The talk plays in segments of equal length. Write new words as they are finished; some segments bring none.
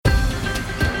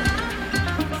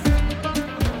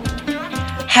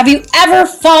Have you ever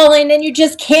fallen and you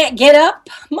just can't get up?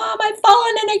 Mom, I've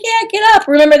fallen and I can't get up.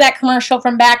 Remember that commercial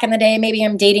from back in the day? Maybe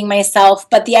I'm dating myself,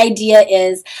 but the idea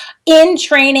is in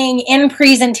training, in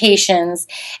presentations,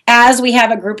 as we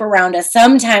have a group around us,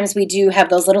 sometimes we do have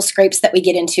those little scrapes that we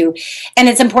get into, and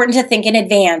it's important to think in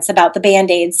advance about the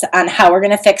Band-Aids on how we're going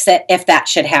to fix it if that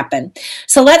should happen.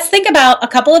 So let's think about a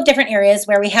couple of different areas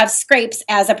where we have scrapes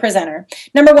as a presenter.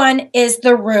 Number one is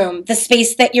the room, the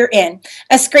space that you're in.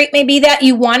 A scrape may be that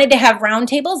you wanted to have round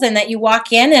tables and that you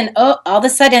walk in and all of a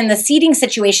sudden the seating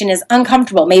situation is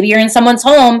uncomfortable. Maybe you're in someone's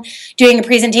home doing a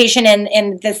presentation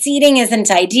and the seating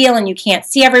isn't ideal and you can't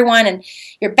see everyone and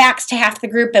your back's to half the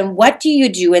group, and what do you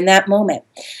do in that moment?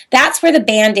 That's where the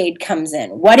Band-Aid comes in.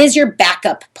 What is your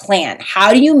backup plan?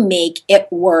 How do you make it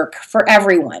work for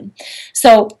everyone?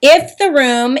 So if the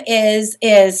room is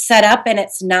set up and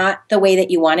it's not the way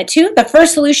that you want it to, the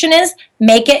first solution is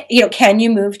make it, can you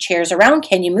move chairs around?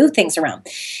 Can you move things around?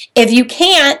 If you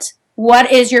can't,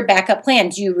 what is your backup plan?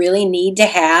 Do you really need to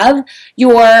have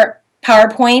your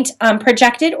PowerPoint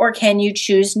projected, or can you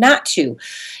choose not to?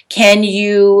 Can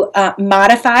you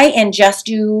modify and just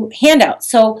do handouts?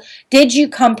 So did you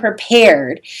come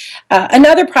prepared?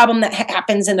 Another problem that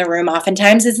happens in the room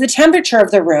oftentimes is the temperature of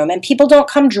the room, and people don't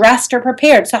come dressed or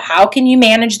prepared. So how can you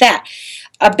manage that?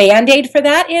 A Band-Aid for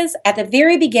that is, at the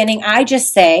very beginning, I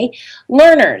just say,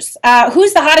 learners,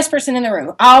 who's the hottest person in the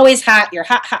room? Always hot, you're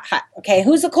hot, hot, hot. Okay,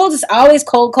 who's the coldest? Always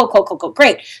cold, cold, cold, cold, cold.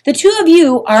 Great. The two of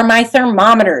you are my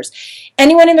thermometers.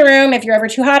 Anyone in the room, if you're ever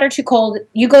too hot or too cold,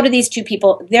 you go to these two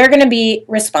people. They're going to be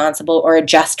responsible or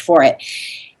adjust for it.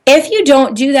 If you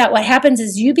don't do that, what happens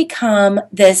is you become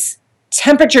this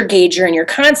temperature gauger, and you're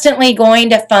constantly going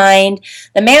to find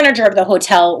the manager of the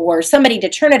hotel or somebody to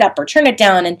turn it up or turn it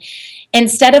down, and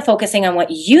instead of focusing on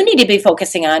what you need to be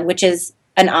focusing on, which is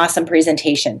an awesome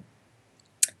presentation.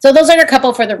 So those are a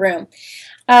couple for the room.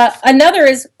 Another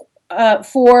is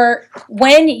for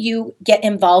when you get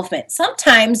involvement.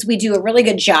 Sometimes we do a really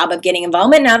good job of getting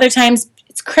involvement, and other times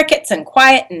it's crickets and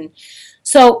quiet. And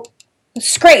so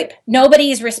scrape,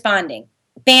 nobody is responding.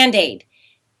 Band-Aid,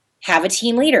 have a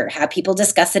team leader, have people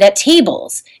discuss it at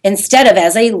tables instead of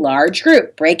as a large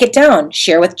group. Break it down,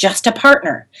 share with just a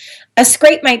partner. A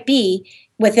scrape might be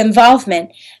with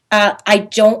involvement.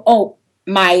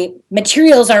 My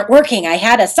materials aren't working. I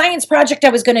had a science project I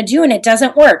was going to do and it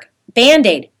doesn't work.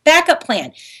 Band-Aid, backup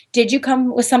plan. Did you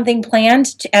come with something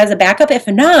planned as a backup? If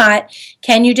not,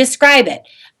 can you describe it?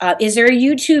 Is there a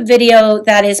YouTube video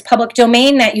that is public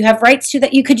domain that you have rights to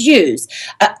that you could use?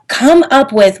 Come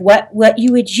up with what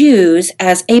you would use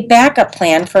as a backup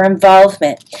plan for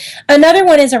involvement. Another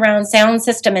one is around sound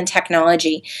system and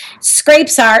technology.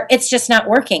 Scrapes are, it's just not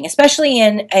working, especially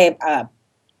in a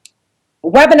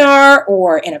webinar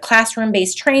or in a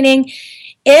classroom-based training.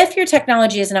 If your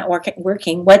technology is not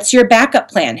working, what's your backup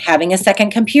plan? Having a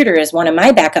second computer is one of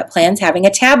my backup plans. Having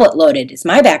a tablet loaded is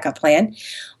my backup plan.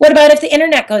 What about if the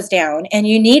internet goes down and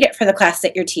you need it for the class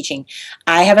that you're teaching?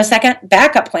 I have a second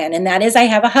backup plan, and that is I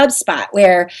have a HubSpot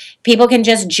where people can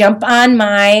just jump on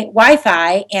my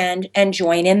Wi-Fi and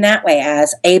join in that way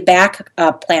as a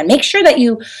backup plan. Make sure that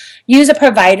you use a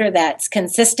provider that's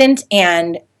consistent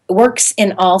and works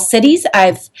in all cities.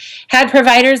 I've had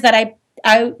providers that I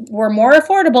were more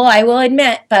affordable, I will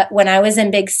admit, but when I was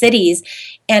in big cities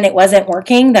and it wasn't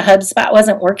working, the HubSpot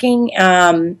wasn't working,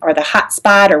 or the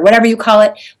hotspot or whatever you call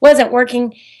it wasn't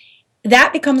working,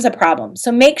 that becomes a problem.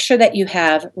 So make sure that you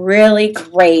have really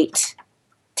great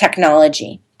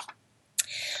technology.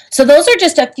 So those are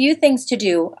just a few things to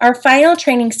do. Our final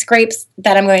training scrapes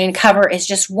that I'm going to cover is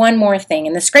just one more thing.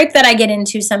 And the scrape that I get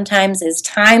into sometimes is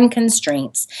time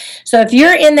constraints. So if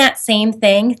you're in that same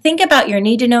thing, think about your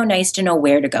need to know, nice to know,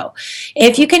 where to go.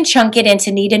 If you can chunk it into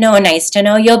need to know and nice to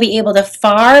know, you'll be able to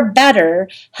far better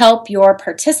help your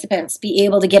participants be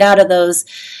able to get out of those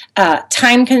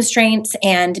time constraints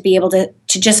and be able to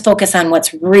just focus on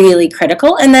what's really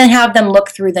critical, and then have them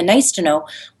look through the nice to know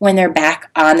when they're back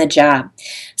on the job.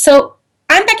 So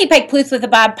I'm Becky Pike-Pluth with the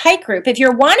Bob Pike Group. If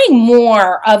you're wanting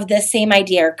more of the same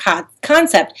idea or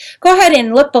concept, go ahead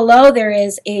and look below. There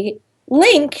is a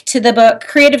link to the book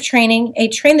Creative Training, a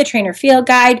Train the Trainer Field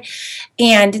Guide,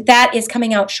 and that is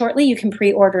coming out shortly. You can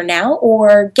pre-order now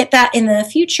or get that in the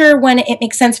future when it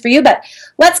makes sense for you. But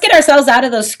let's get ourselves out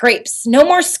of those scrapes. No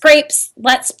more scrapes.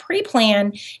 Let's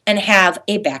pre-plan and have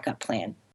a backup plan.